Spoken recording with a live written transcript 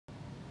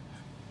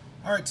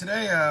All right,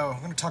 today I'm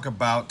going to talk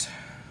about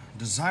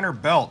designer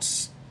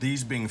belts,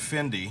 these being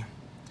Fendi,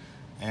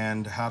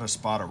 and how to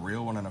spot a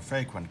real one and a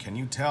fake one. Can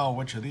you tell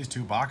which of these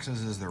two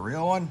boxes is the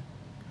real one?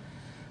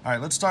 All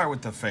right, let's start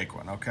with the fake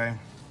one, okay?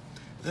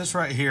 This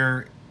right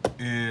here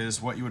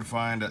is what you would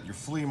find at your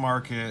flea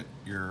market,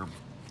 your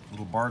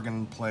little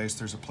bargain place.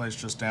 There's a place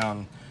just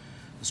down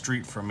the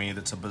street from me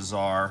that's a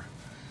bazaar,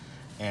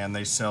 and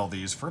they sell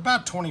these for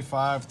about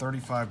 $25,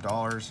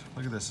 $35.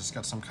 Look at this, it's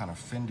got some kind of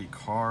Fendi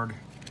card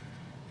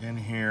in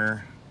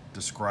here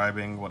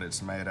describing what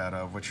it's made out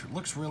of, which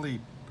looks really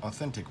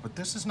authentic, but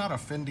this is not a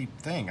Fendi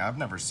thing. I've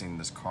never seen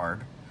this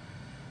card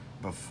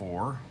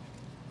before.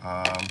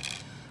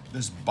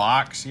 This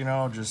box, you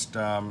know, just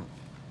you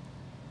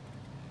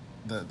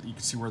can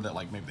see where that,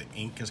 like, maybe the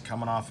ink is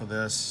coming off of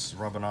this,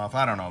 rubbing off.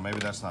 I don't know, maybe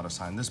that's not a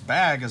sign. This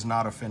bag is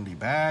not a Fendi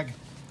bag.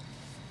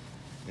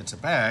 It's a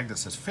bag that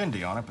says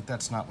Fendi on it, but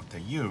that's not what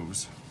they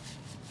use.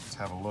 Let's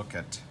have a look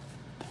at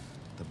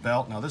the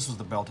belt. Now, this was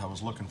the belt I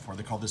was looking for.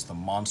 They call this the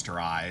Monster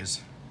Eyes.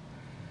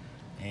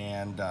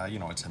 And, you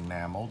know, it's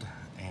enameled.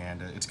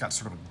 And it's got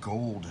sort of a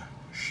gold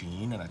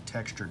sheen and a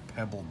textured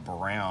pebbled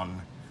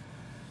brown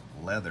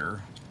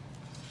leather.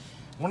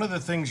 One of the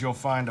things you'll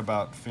find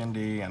about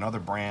Fendi and other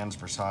brands,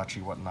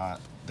 Versace, whatnot,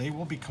 they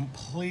will be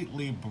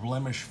completely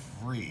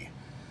blemish-free.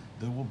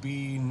 There will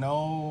be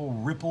no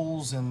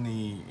ripples in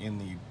the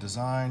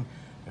design.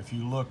 If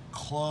you look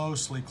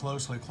closely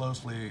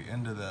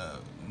into the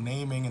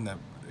naming and the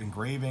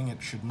engraving,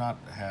 it should not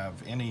have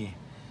any.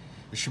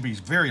 It should be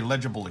very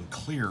legible and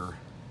clear.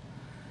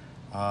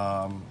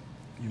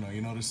 You know,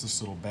 you notice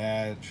this little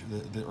badge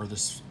or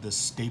this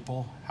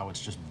staple, how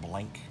it's just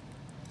blank.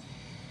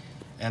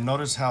 And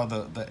notice how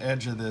the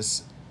edge of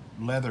this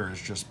leather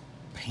is just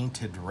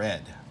painted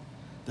red.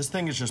 This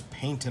thing is just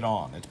painted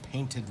on. It's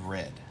painted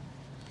red.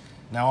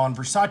 Now, on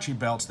Versace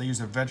belts, they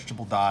use a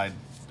vegetable dyed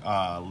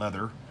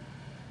leather,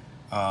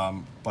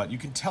 but you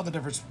can tell the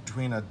difference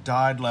between a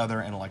dyed leather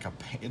and like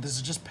this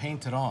is just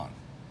painted on.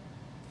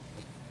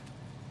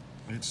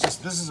 It's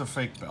just, this is a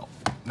fake belt.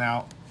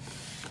 Now,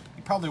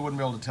 you probably wouldn't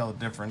be able to tell the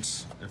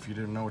difference if you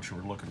didn't know what you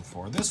were looking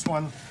for. This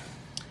one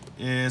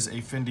is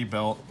a Fendi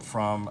belt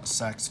from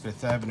Saks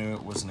Fifth Avenue.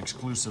 It was an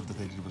exclusive that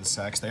they did with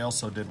Saks. They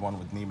also did one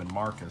with Neiman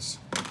Marcus.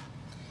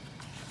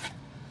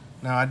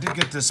 Now, I did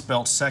get this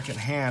belt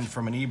secondhand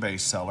from an eBay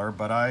seller,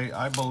 but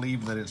I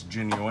believe that it's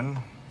genuine.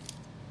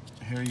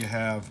 Here you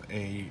have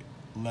a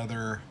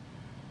leather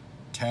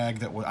tag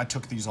that I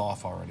took these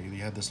off already.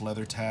 You had this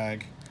leather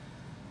tag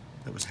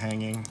that was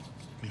hanging.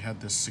 You had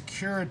this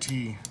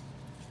security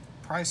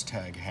price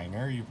tag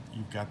hanger.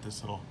 You've got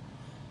this little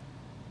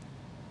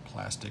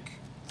plastic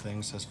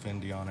thing, says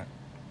Fendi on it.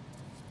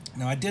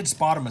 Now, I did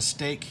spot a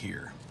mistake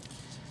here.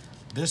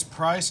 This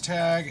price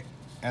tag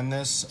and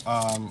this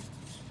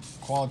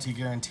quality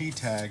guarantee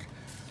tag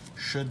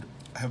should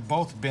have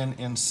both been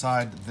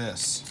inside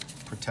this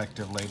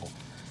protective label.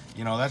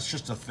 You know, that's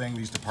just a thing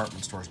these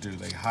department stores do.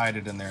 They hide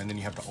it in there and then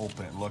you have to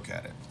open it and look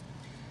at it.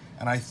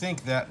 And I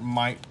think that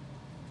might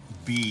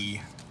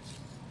be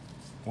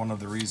one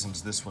of the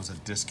reasons this was a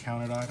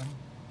discounted item.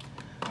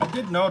 I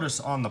did notice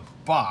on the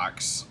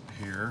box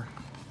here,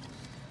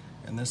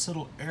 in this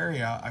little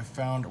area, I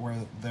found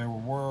where there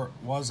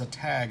was a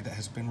tag that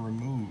has been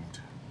removed.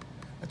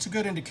 That's a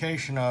good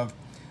indication of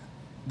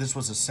this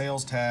was a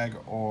sales tag,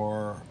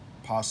 or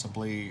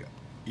possibly,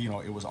 you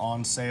know, it was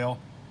on sale.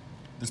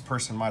 This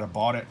person might have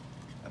bought it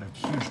at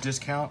a huge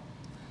discount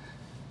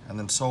and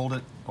then sold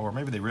it, or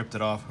maybe they ripped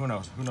it off. Who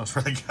knows? Who knows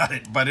where they got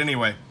it? But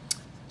anyway,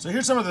 so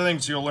here's some of the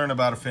things you'll learn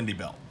about a Fendi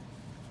belt.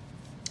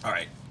 All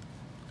right.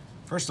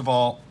 First of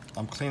all,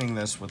 I'm cleaning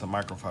this with a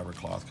microfiber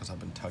cloth because I've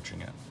been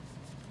touching it.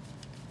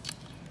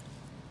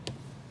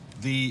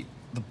 The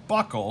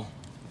buckle,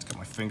 it's got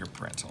my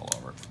fingerprints all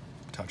over it,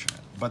 touching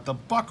it. But the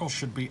buckle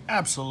should be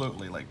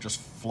absolutely like just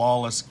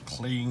flawless,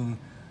 clean,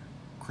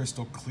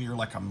 crystal clear,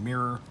 like a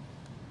mirror.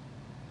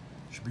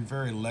 Should be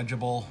very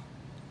legible,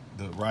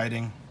 the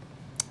writing.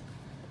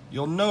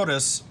 You'll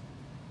notice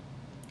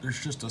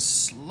there's just a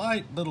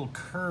slight little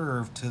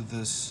curve to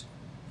this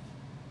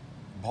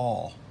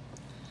ball.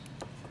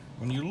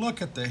 When you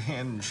look at the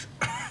hinge,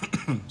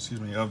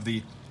 excuse me, of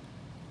the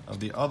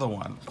other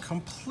one,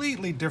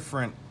 completely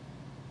different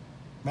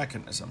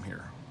mechanism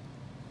here.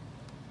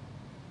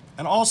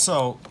 And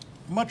also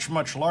much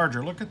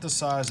larger. Look at the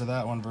size of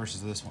that one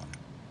versus this one.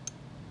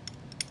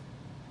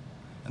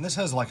 And this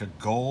has like a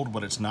gold,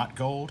 but it's not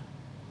gold.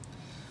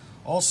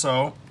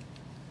 Also,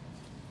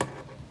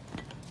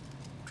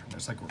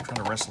 it's like we're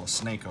trying to wrestle a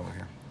snake over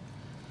here.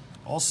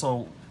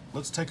 Also,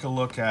 let's take a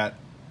look at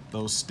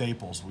those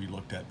staples we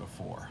looked at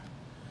before.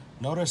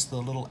 Notice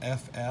the little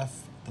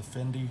FF, the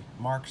Fendi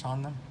marks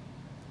on them.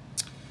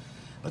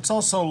 Let's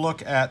also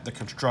look at the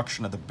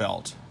construction of the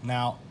belt.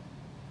 Now,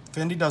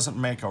 Fendi doesn't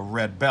make a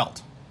red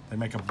belt. They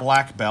make a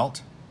black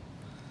belt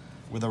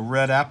with a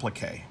red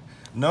applique.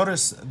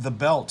 Notice the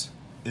belt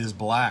is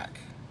black,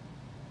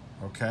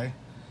 okay?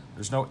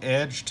 There's no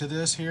edge to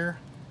this here.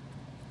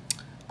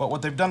 But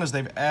what they've done is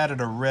they've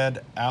added a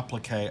red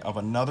applique of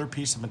another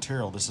piece of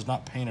material. This is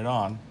not painted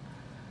on.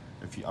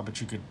 I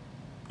bet you could,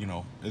 you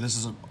know,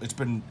 it's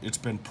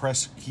been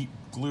press heat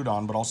glued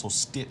on, but also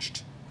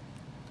stitched.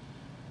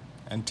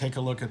 And take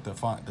a look at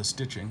the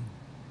stitching.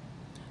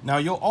 Now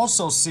you'll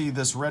also see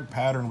this red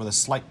pattern with a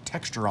slight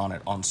texture on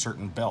it on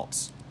certain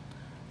belts.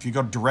 If you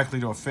go directly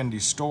to a Fendi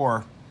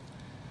store,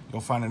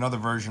 you'll find another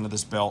version of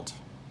this belt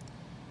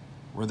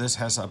where this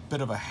has a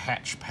bit of a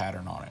hatch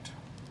pattern on it.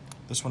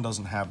 This one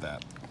doesn't have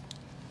that.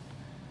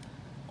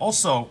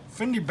 Also,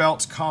 Fendi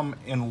belts come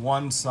in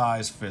one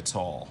size fits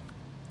all.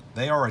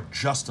 They are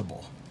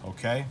adjustable,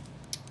 okay?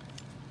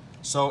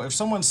 So if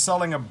someone's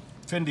selling a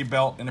Fendi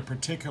belt in a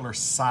particular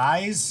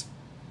size,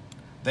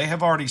 they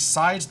have already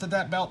sized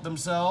that belt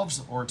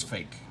themselves, or it's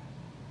fake.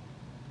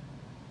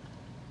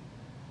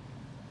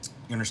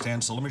 You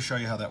understand? So let me show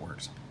you how that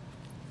works.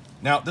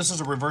 Now, this is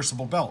a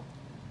reversible belt.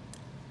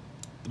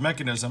 The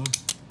mechanism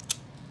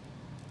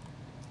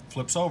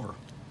flips over.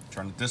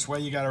 Turn it this way,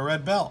 you got a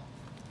red belt.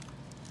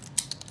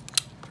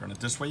 Turn it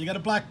this way, you got a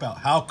black belt.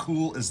 How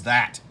cool is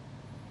that?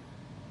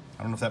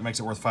 I don't know if that makes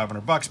it worth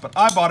 500 bucks, but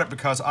I bought it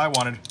because I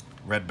wanted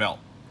red belt.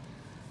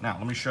 Now,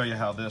 let me show you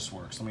how this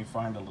works. Let me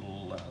find a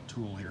little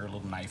tool here, a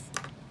little knife.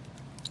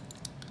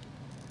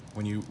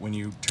 When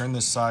you turn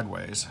this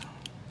sideways,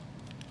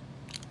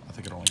 I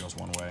think it only goes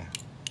one way,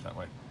 that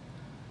way.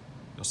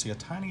 You'll see a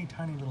tiny,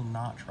 tiny little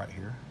notch right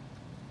here.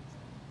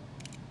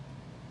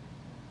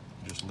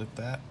 Just lift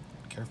that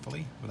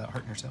carefully without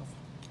hurting yourself.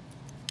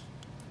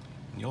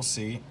 And you'll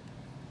see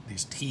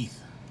these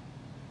teeth.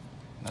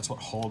 And that's what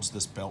holds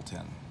this belt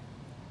in.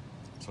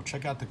 So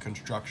check out the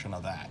construction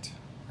of that,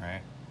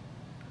 right?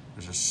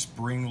 There's a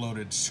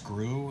spring-loaded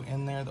screw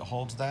in there that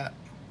holds that.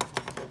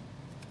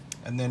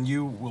 And then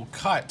you will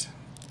cut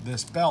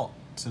this belt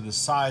to the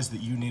size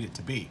that you need it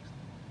to be.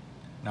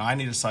 Now I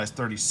need a size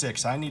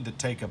 36. I need to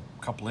take a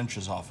couple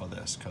inches off of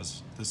this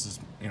because this is,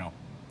 you know,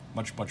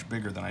 much, much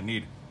bigger than I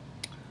need.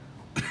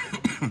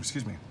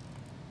 Excuse me.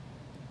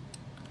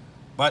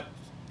 But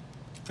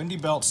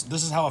Fendi belts,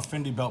 this is how a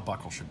Fendi belt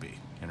buckle should be,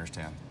 you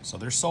understand? So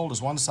they're sold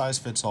as one size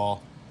fits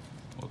all.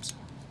 Whoops.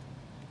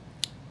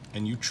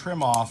 And you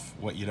trim off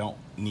what you don't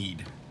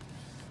need.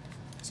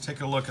 Let's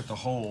take a look at the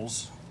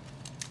holes.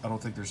 I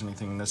don't think there's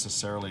anything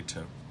necessarily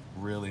to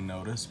really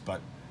notice,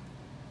 but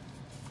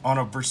on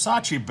a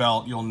Versace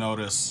belt, you'll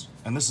notice,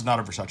 and this is not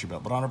a Versace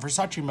belt, but on a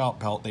Versace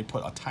belt, they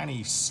put a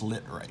tiny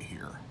slit right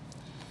here.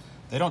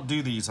 They don't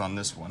do these on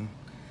this one.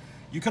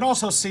 You can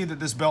also see that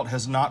this belt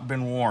has not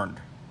been worn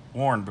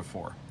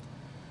before.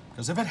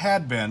 Because if it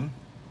had been,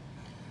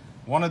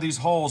 one of these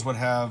holes would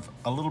have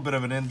a little bit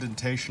of an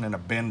indentation and a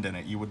bend in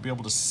it. You would be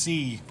able to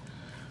see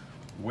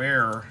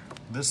where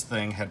this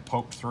thing had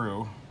poked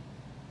through.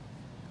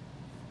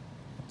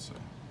 Let's see.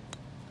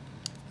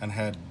 And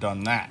had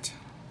done that.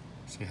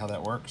 See how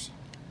that works?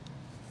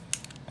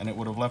 And it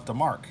would have left a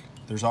mark.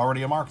 There's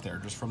already a mark there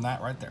just from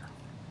that right there.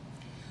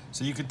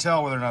 So you could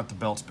tell whether or not the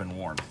belt's been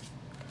worn.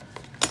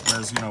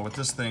 Whereas, you know, with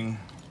this thing,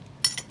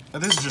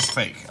 this is just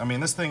fake. I mean,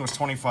 this thing was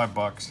 25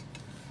 bucks.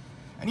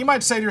 And you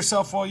might say to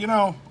yourself, well, you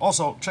know,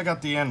 also check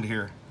out the end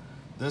here.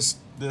 This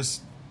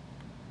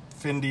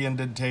Fendi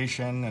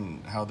indentation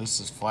and how this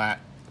is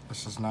flat.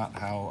 This is not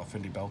how a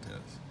Fendi belt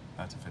is.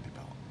 That's a Fendi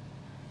belt.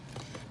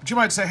 But you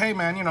might say, hey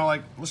man, you know,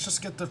 like, let's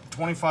just get the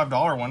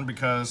 $25 one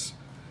because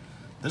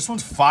this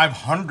one's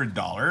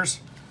 $500.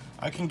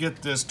 I can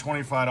get this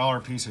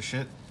 $25 piece of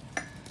shit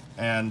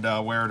and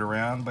wear it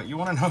around. But you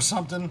want to know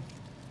something?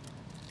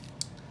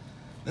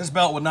 This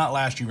belt would not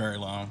last you very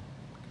long.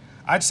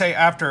 I'd say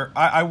after,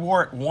 I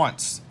wore it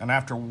once, and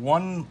after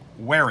one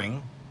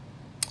wearing,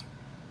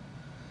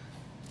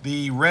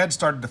 the red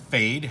started to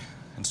fade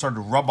and started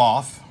to rub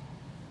off.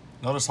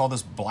 Notice all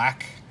this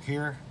black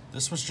here?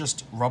 This was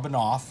just rubbing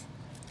off.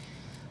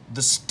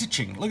 The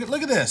stitching, look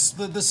at this.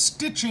 The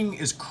stitching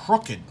is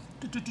crooked.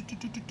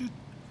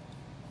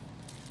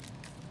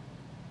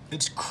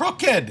 It's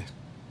crooked.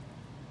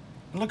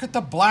 And look at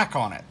the black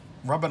on it,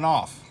 rubbing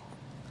off.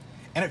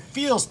 And it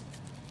feels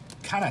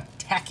kind of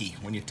tacky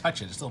when you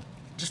touch it. It still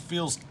just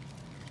feels,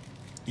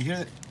 you hear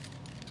it?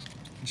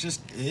 It's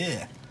just,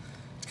 ugh.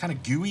 It's kind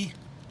of gooey.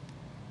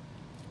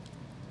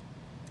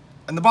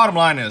 And the bottom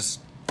line is,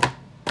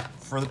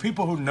 for the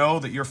people who know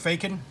that you're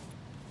faking,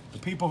 the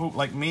people who,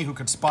 like me, who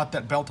could spot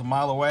that belt a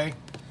mile away,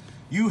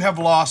 you have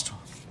lost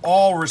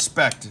all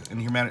respect in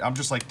humanity. I'm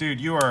just like, dude,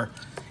 you are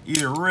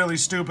either really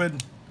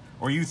stupid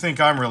or you think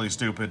I'm really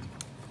stupid.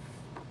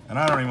 And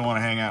I don't even want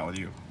to hang out with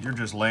you. You're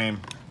just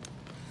lame.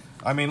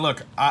 I mean,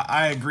 look,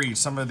 I agree.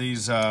 Some of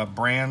these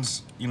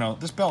brands, you know,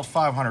 this belt's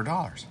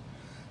 $500.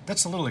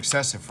 That's a little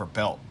excessive for a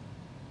belt,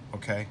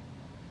 okay?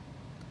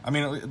 I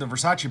mean, the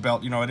Versace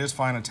belt, you know, it is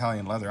fine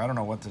Italian leather. I don't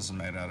know what this is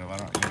made out of.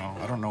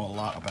 I don't know a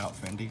lot about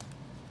Fendi.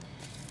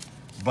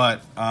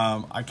 But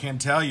I can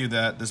tell you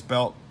that this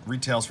belt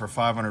retails for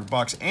 500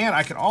 bucks. And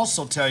I can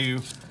also tell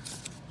you,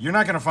 you're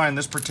not going to find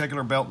this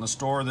particular belt in the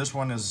store. This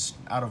one is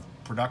out of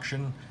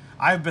production.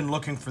 I've been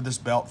looking for this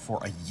belt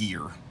for a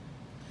year.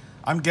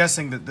 I'm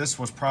guessing that this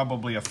was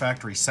probably a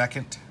factory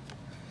second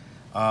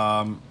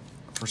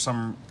for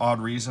some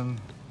odd reason.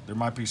 There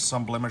might be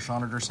some blemish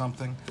on it or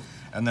something.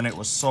 and then it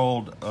was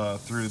sold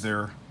through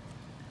their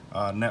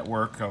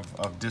network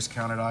of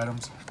discounted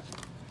items.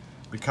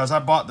 Because I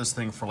bought this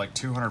thing for like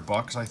 200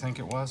 bucks, I think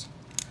it was,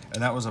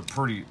 and that was a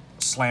pretty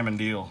slamming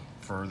deal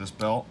for this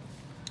belt.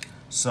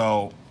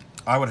 So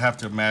I would have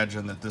to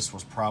imagine that this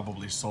was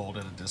probably sold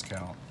at a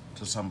discount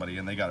to somebody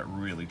and they got it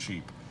really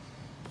cheap.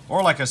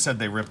 Or like I said,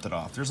 they ripped it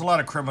off. There's a lot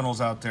of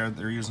criminals out there.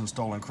 They're using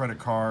stolen credit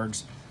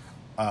cards.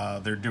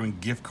 They're doing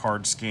gift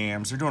card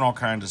scams. They're doing all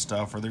kinds of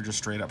stuff, or they're just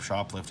straight up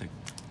shoplifting.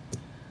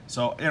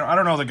 So, you know, I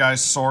don't know the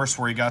guy's source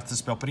where he got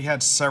this belt, but he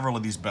had several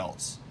of these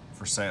belts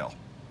for sale.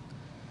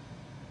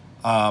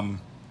 And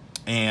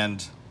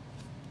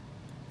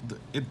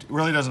it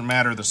really doesn't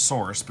matter the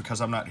source,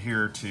 because I'm not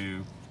here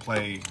to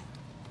play,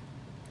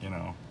 you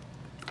know,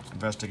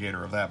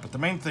 investigator of that. But the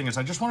main thing is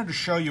I just wanted to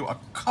show you a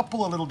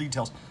couple of little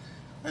details.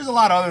 There's a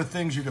lot of other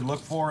things you could look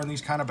for in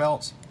these kind of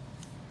belts,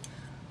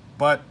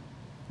 but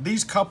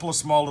these couple of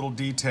small little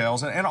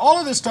details, and all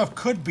of this stuff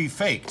could be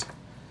faked.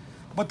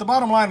 But the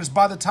bottom line is,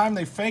 by the time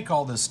they fake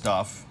all this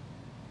stuff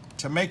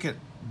to make it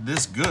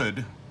this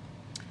good,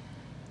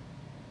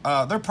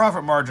 their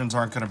profit margins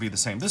aren't going to be the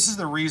same. This is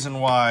the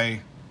reason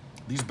why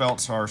these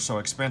belts are so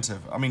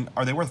expensive. I mean,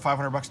 are they worth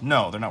 500 bucks?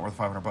 No, they're not worth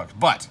 500 bucks.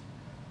 But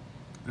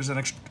there's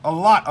a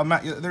lot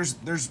amount.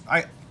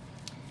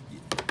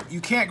 You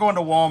can't go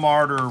into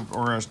Walmart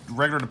or a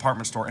regular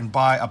department store and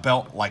buy a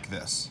belt like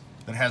this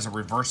that has a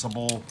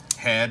reversible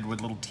head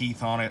with little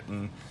teeth on it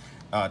and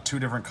two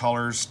different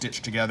colors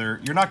stitched together.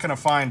 You're not going to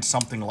find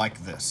something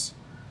like this.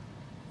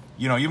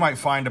 You know, you might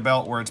find a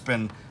belt where it's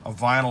been a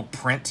vinyl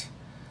print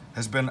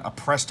has been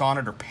pressed on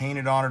it or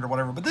painted on it or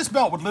whatever, but this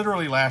belt would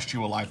literally last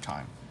you a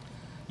lifetime.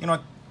 You know,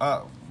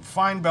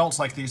 fine belts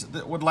like these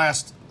that would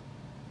last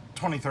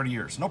 20, 30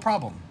 years. No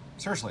problem.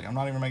 Seriously, I'm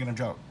not even making a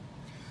joke.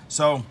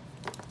 So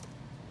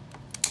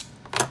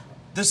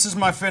this is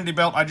my Fendi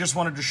belt. I just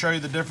wanted to show you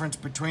the difference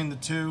between the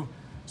two,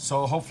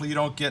 so hopefully you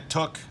don't get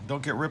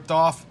don't get ripped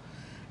off.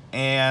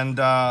 And,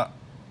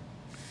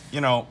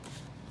 you know,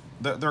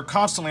 they're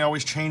constantly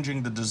always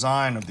changing the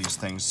design of these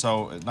things,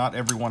 so not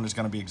everyone is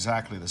going to be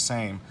exactly the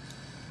same.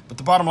 But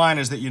the bottom line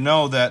is that you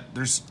know that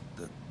there's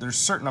a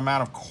certain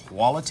amount of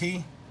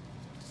quality.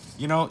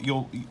 You know,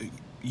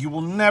 you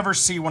will never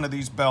see one of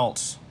these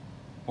belts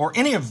or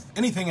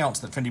anything else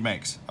that Fendi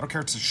makes. I don't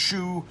care if it's a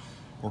shoe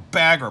or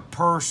bag or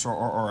purse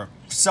or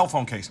a cell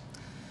phone case,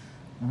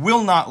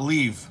 will not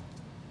leave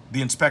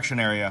the inspection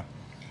area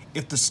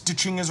if the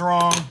stitching is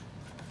wrong.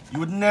 You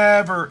would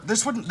never,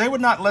 they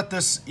would not let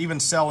this even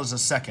sell as a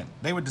second.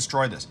 They would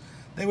destroy this.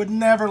 They would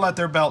never let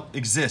their belt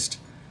exist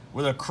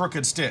with a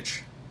crooked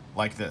stitch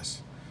like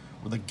this,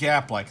 with a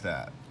gap like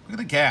that. Look at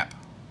the gap.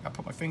 I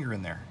put my finger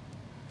in there.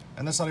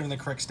 And that's not even the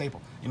correct staple.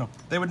 You know,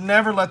 they would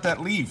never let that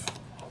leave,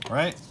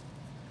 right?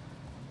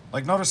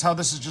 Like, notice how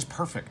this is just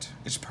perfect.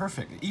 It's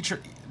perfect.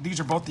 These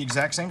are both the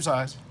exact same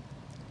size.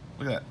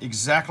 Look at that,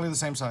 exactly the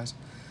same size.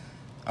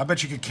 I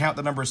bet you could count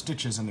the number of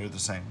stitches and they're the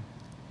same.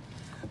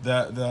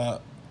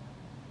 The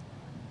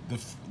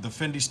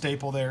Fendi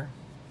staple there,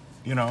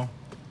 you know.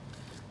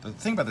 The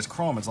thing about this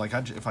chrome is, like,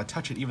 if I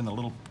touch it even the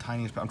little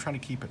tiniest, I'm trying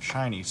to keep it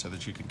shiny so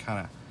that you can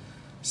kind of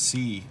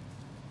see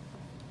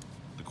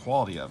the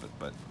quality of it.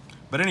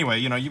 But anyway,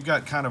 you know, you've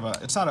got kind of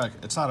it's not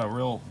a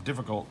real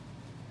difficult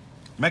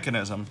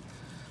mechanism,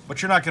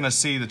 but you're not going to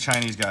see the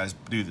Chinese guys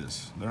do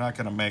this. They're not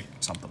going to make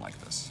something like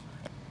this.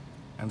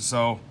 And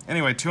so,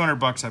 anyway, 200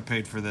 bucks I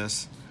paid for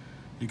this.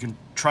 You can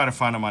try to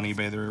find them on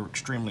eBay. They're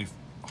extremely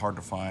hard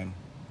to find.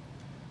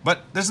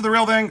 But this is the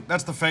real thing.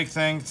 That's the fake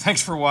thing.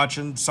 Thanks for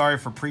watching. Sorry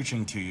for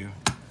preaching to you.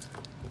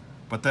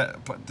 But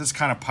this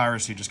kind of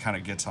piracy just kind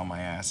of gets on my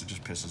ass. It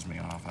just pisses me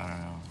off. I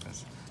don't know.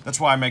 That's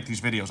why I make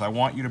these videos. I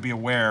want you to be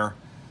aware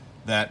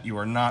that you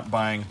are not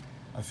buying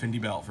a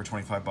Fendi belt for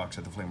 25 bucks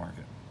at the flea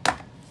market.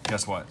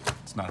 Guess what?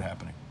 It's not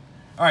happening.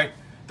 All right.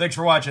 Thanks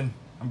for watching.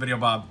 I'm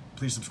Videobob.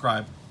 Please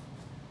subscribe.